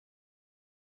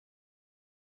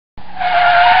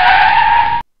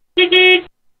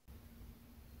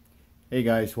Hey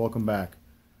guys, welcome back.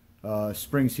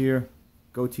 Spring's here,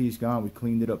 goatee's gone, we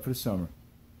cleaned it up for the summer.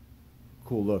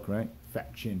 Cool look, right?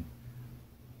 Fat chin.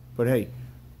 But hey,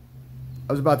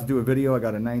 I was about to do a video. I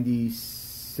got a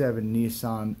 97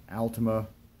 Nissan Altima,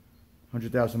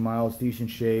 100,000 miles, decent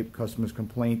shape. Customer's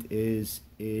complaint is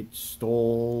it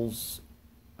stalls,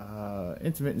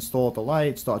 intermittent stall at the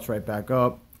light, starts right back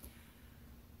up.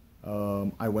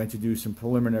 I went to do some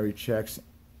preliminary checks,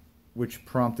 which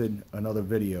prompted another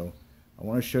video. I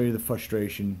want to show you the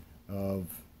frustration of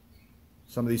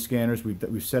some of these scanners.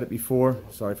 We've said it before.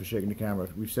 Sorry for shaking the camera.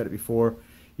 We've said it before.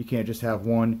 You can't just have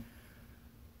one.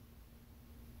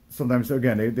 Sometimes,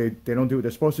 again, they don't do what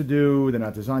they're supposed to do. They're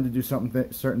not designed to do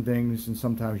certain things, and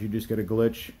sometimes you just get a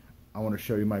glitch. I want to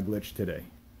show you my glitch today.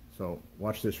 So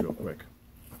watch this real quick.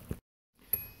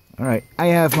 All right, I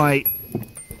have my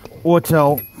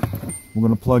Autel. We're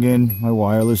going to plug in my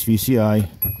wireless VCI,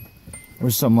 or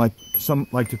some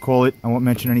like to call it. I won't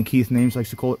mention any Keith names.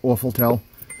 Likes to call it Awfultel.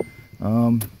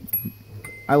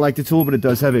 I like the tool, but it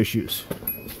does have issues.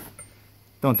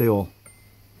 Don't they all?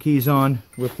 Keys on.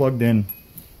 We're plugged in.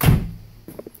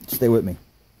 Stay with me.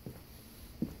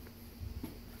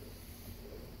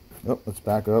 Oh, let's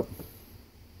back up.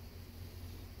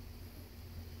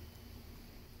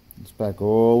 Let's back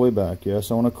all the way back. Yes,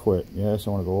 I want to quit. Yes,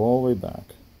 I want to go all the way back.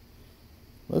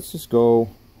 Let's just go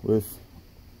with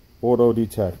auto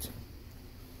detect.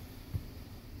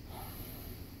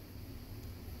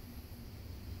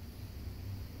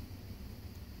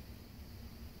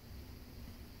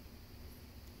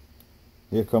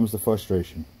 Here comes the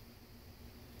frustration.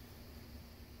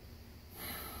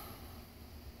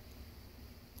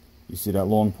 You see that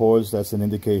long pause? That's an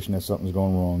indication that something's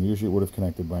going wrong. Usually it would have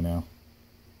connected by now.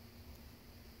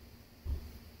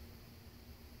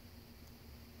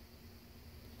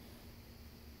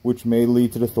 Which may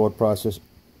lead to the thought process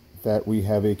that we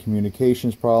have a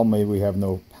communications problem. Maybe we have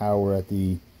no power at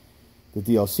the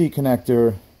DLC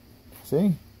connector.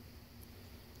 See?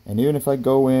 And even if I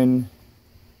go in,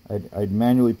 I'd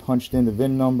manually punched in the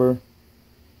VIN number.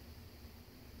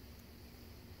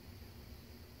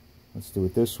 Let's do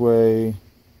it this way.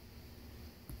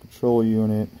 Control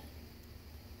unit.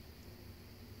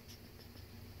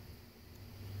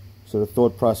 So the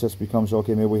thought process becomes,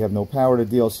 okay, maybe we have no power to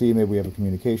DLC, maybe we have a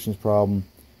communications problem.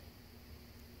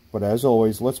 But as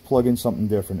always, let's plug in something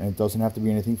different. And it doesn't have to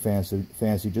be anything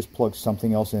fancy. Just plug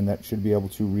something else in that should be able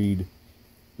to read,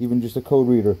 even just a code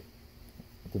reader,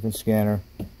 a different scanner.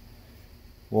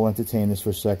 We'll entertain this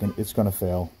for a second. It's going to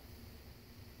fail.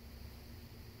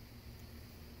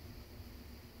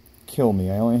 Kill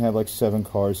me. I only have like 7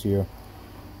 cars here,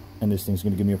 and this thing's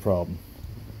going to give me a problem.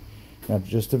 Now,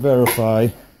 just to verify,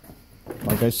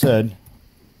 like I said,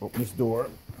 open this door.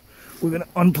 We're going to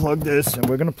unplug this, and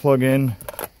we're going to plug in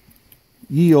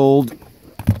ye old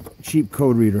cheap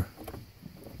code reader.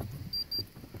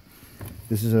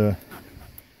 This is a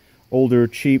older,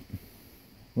 cheap.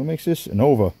 What makes this? A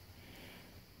Nova.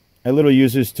 I literally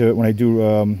use this to, when I do,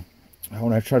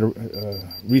 when I try to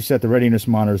reset the readiness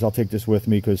monitors, I'll take this with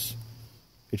me because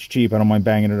it's cheap. I don't mind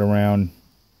banging it around.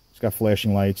 It's got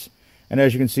flashing lights. And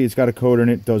as you can see, it's got a coder in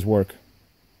it. It does work.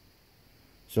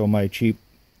 So my cheap,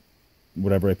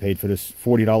 whatever I paid for this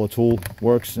 $40 tool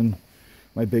works, and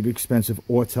my big expensive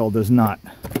Autel does not.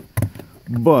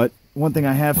 But one thing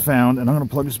I have found, and I'm going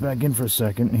to plug this back in for a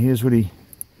second, and here's what I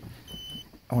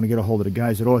want to get a hold of the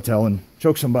guys at Autel and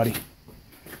choke somebody.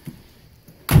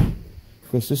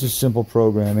 Because this is simple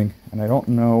programming, and I don't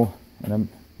know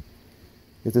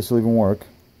if this will even work.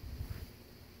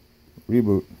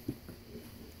 Reboot.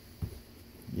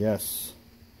 Yes.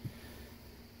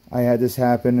 I had this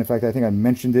happen. In fact, I think I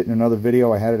mentioned it in another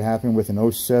video. I had it happen with an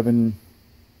 07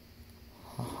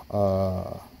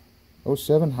 Honda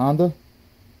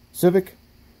Civic.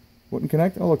 Wouldn't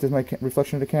connect. Oh, look, there's my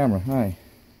reflection of the camera. Hi.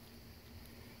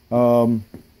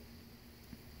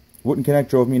 Wouldn't connect,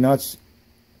 drove me nuts.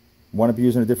 Wound up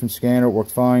using a different scanner, it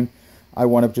worked fine. I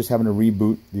wound up just having to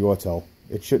reboot the Autel.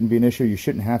 It shouldn't be an issue. You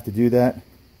shouldn't have to do that.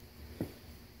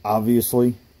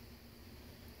 Obviously,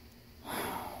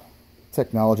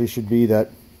 technology should be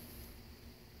that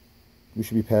we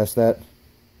should be past that.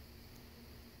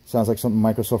 Sounds like something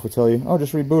Microsoft would tell you. Oh,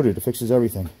 just reboot it. It fixes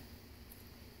everything.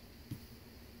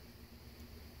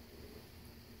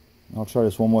 I'll try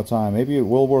this one more time. Maybe it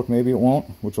will work, maybe it won't,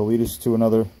 which will lead us to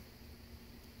another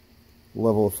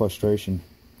level of frustration.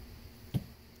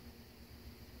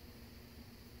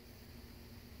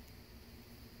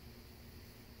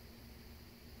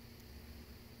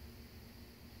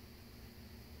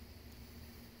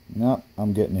 No,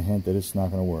 I'm getting a hint that it's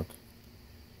not going to work.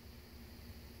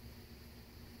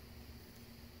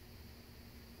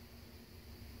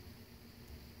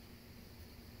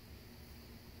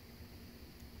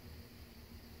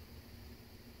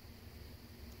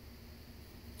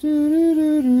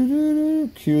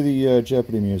 Cue the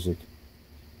Jeopardy music.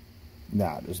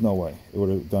 Nah, there's no way. It would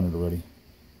have done it already.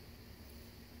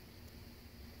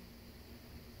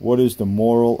 What is the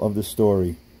moral of the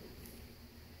story?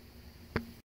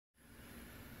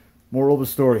 Moral of the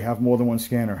story, have more than one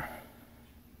scanner.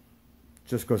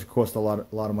 Just because it costs a lot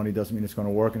of money doesn't mean it's going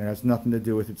to work, and it has nothing to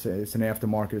do with it's an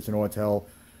aftermarket, it's an OTL.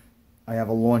 I have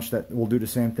a launch that will do the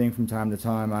same thing from time to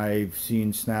time. I've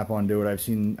seen Snap-on do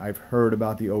it. I've heard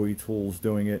about the OE tools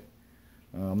doing it.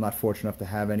 I'm not fortunate enough to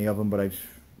have any of them, but I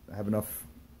have enough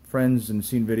friends and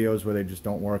seen videos where they just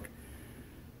don't work.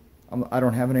 I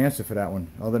don't have an answer for that one,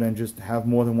 other than just have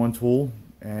more than one tool,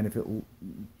 and if it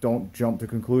don't jump to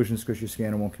conclusions because your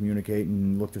scanner won't communicate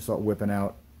and look to start whipping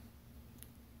out.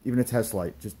 Even a test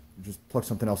light, just plug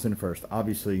something else in first.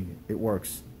 Obviously, it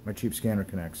works. My cheap scanner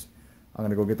connects. I'm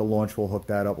going to go get the launch, we'll hook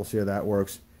that up, we'll see how that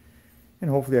works. And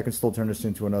hopefully I can still turn this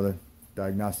into another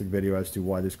diagnostic video as to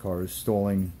why this car is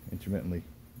stalling intermittently.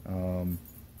 A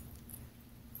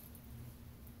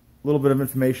little bit of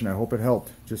information, I hope it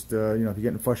helped. Just, you know, if you're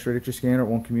getting frustrated at your scanner, it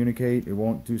won't communicate, it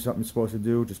won't do something it's supposed to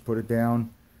do, just put it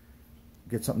down,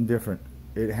 get something different.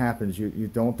 It happens.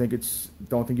 You don't think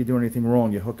you're doing anything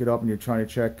wrong. You hook it up and you're trying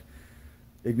to check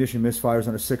ignition misfires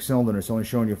on a 6-cylinder and it's only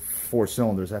showing you 4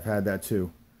 cylinders. I've had that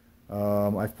too.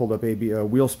 I've pulled up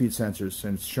wheel speed sensors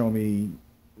and it's showing me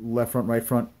left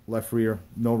front, left rear,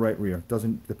 no right rear.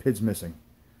 The PID's missing.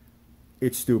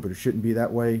 It's stupid. It shouldn't be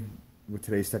that way with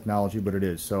today's technology, but it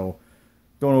is. So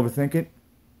don't overthink it.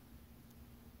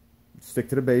 Stick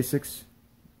to the basics.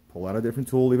 Pull out a different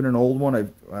tool, even an old one.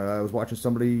 I was watching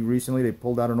somebody recently. They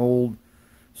pulled out an old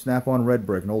Snap-on red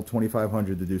brick, an old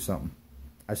 2500 to do something.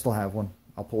 I still have one.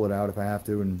 I'll pull it out if I have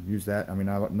to and use that. I mean,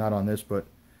 not on this, but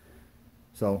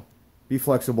so be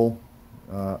flexible,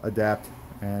 adapt,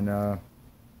 and I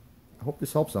hope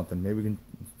this helps something. Maybe we can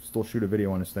still shoot a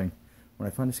video on this thing when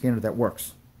I find a scanner that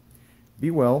works. Be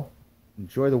well.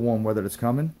 Enjoy the warm weather that's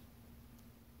coming.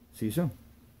 See you soon.